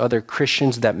churches, other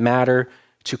Christians that matter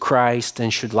to Christ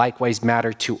and should likewise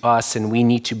matter to us, and we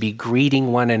need to be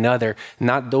greeting one another,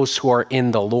 not those who are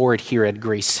in the Lord here at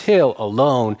Grace Hill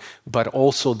alone, but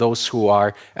also those who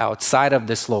are outside of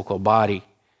this local body,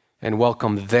 and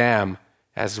welcome them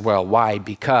as well. Why?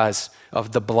 Because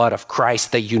of the blood of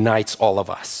Christ that unites all of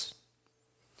us.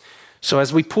 So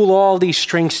as we pull all these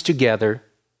strings together,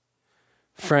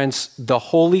 friends, the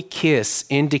holy kiss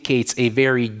indicates a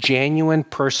very genuine,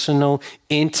 personal,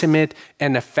 intimate,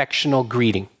 and affectionate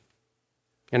greeting.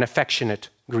 An affectionate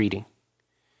greeting.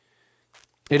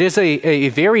 It is a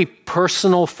very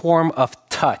personal form of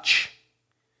touch,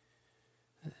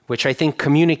 which I think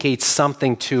communicates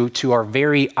something to our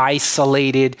very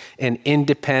isolated and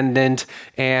independent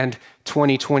and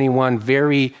 2021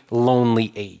 very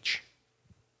lonely age.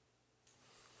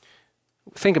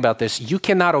 Think about this. You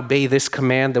cannot obey this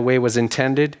command the way it was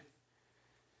intended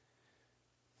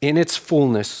in its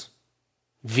fullness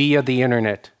via the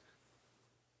internet.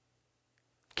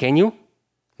 Can you?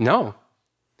 No.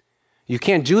 You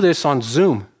can't do this on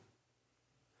Zoom.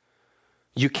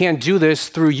 You can't do this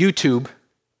through YouTube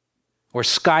or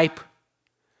Skype.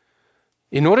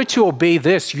 In order to obey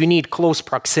this, you need close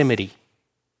proximity.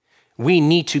 We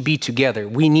need to be together.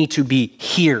 We need to be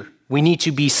here. We need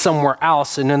to be somewhere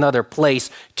else in another place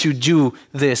to do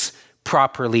this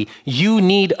properly. You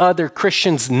need other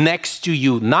Christians next to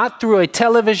you, not through a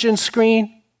television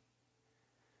screen,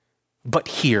 but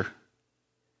here,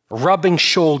 rubbing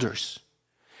shoulders.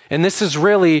 And this is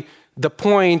really the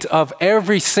point of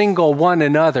every single one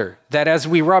another, that as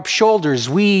we rub shoulders,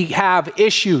 we have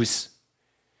issues.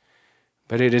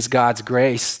 But it is God's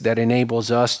grace that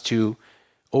enables us to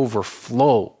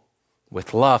overflow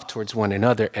with love towards one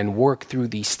another and work through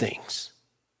these things.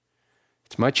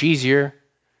 It's much easier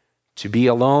to be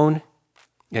alone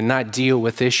and not deal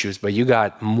with issues, but you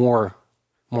got more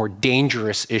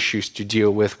dangerous issues to deal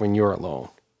with when you're alone.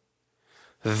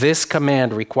 This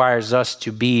command requires us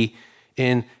to be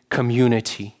in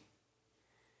community.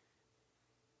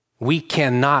 We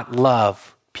cannot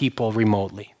love people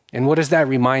remotely. And what does that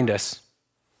remind us?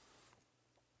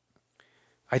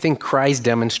 I think Christ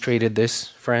demonstrated this,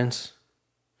 friends.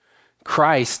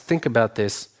 Christ, think about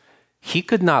this. He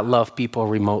could not love people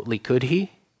remotely, could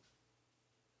he?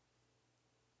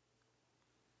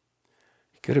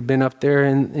 He could have been up there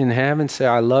in heaven, say,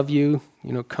 I love you,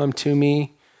 come to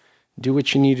me, do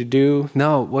what you need to do.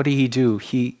 No, what did he do?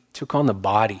 He took on the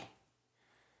body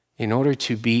in order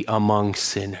to be among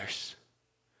sinners,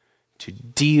 to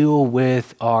deal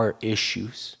with our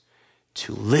issues,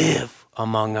 to live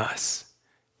among us,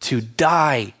 to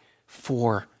die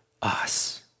for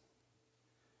us.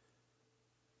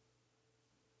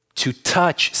 to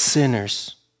touch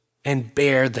sinners and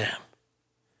bear them.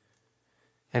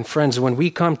 And friends, when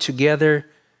we come together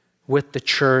with the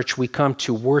church, we come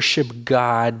to worship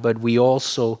God, but we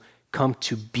also come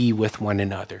to be with one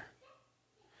another,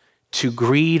 to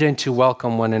greet and to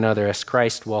welcome one another as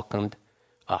Christ welcomed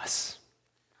us.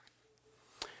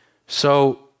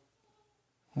 So,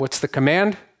 what's the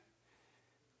command?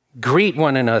 Greet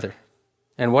one another.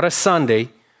 And what a Sunday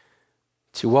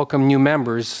to welcome new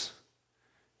members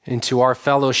into our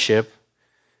fellowship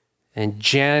and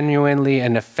genuinely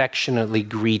and affectionately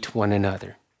greet one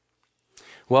another.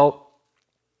 Well,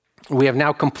 we have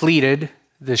now completed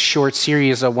this short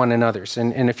series of one another's.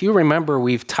 And if you remember,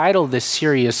 we've titled this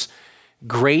series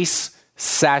Grace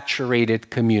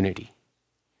Saturated Community.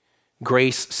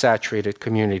 Grace Saturated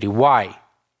Community. Why?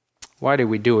 Why did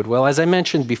we do it? Well, as I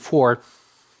mentioned before,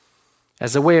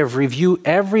 as a way of review,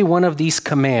 every one of these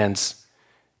commands,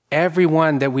 every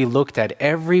one that we looked at,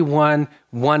 every one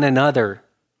another,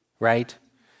 right?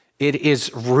 It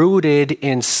is rooted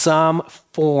in some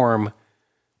form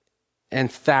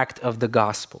and fact of the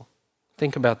gospel.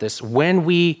 Think about this. When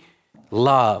we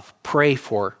love, pray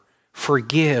for,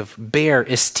 forgive, bear,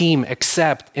 esteem,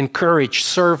 accept, encourage,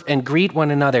 serve, and greet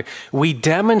one another, we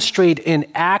demonstrate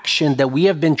in action that we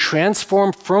have been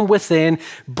transformed from within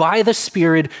by the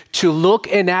Spirit to look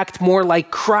and act more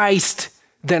like Christ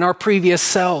than our previous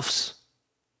selves.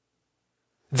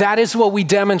 That is what we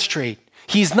demonstrate.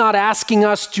 He's not asking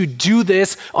us to do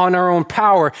this on our own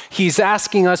power. He's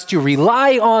asking us to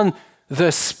rely on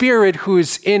the Spirit who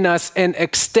is in us and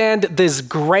extend this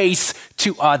grace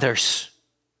to others.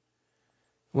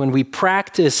 When we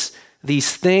practice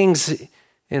these things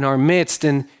in our midst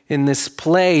and in this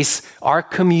place, our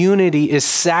community is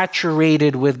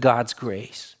saturated with God's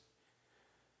grace,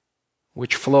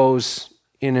 which flows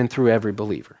in and through every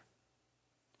believer.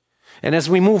 And as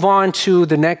we move on to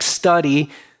the next study,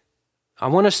 I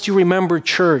want us to remember,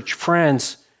 church,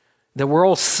 friends, that we're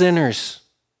all sinners,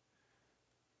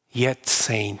 yet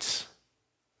saints.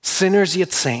 Sinners,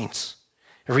 yet saints,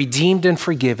 redeemed and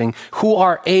forgiving, who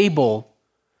are able,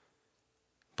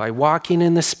 by walking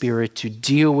in the Spirit, to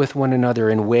deal with one another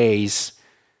in ways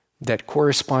that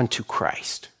correspond to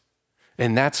Christ.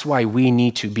 And that's why we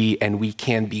need to be, and we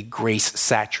can be,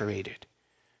 grace-saturated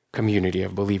community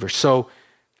of believers. So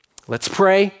let's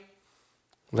pray,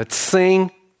 let's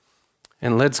sing,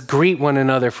 and let's greet one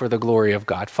another for the glory of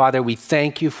God. Father, we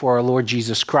thank you for our Lord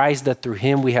Jesus Christ, that through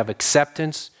him we have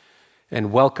acceptance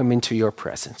and welcome into your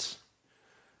presence.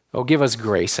 Oh, give us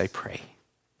grace, I pray.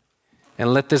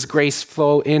 And let this grace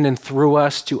flow in and through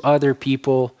us to other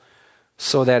people,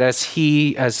 so that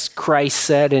as Christ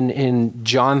said in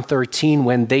John 13,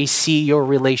 when they see your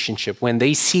relationship, when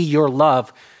they see your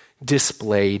love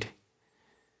displayed,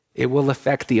 it will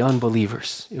affect the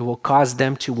unbelievers. It will cause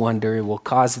them to wonder. It will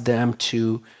cause them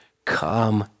to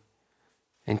come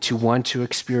and to want to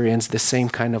experience the same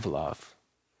kind of love.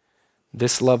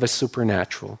 This love is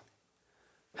supernatural.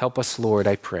 Help us, Lord,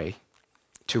 I pray,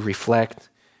 to reflect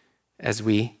as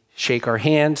we shake our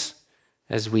hands,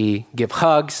 as we give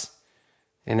hugs,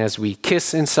 and as we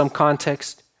kiss in some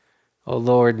context. Oh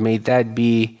Lord, may that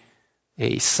be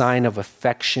a sign of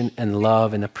affection and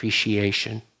love and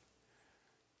appreciation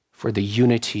for the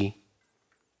unity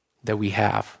that we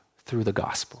have through the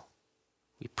gospel.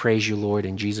 We praise you, Lord,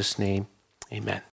 in Jesus' name. Amen.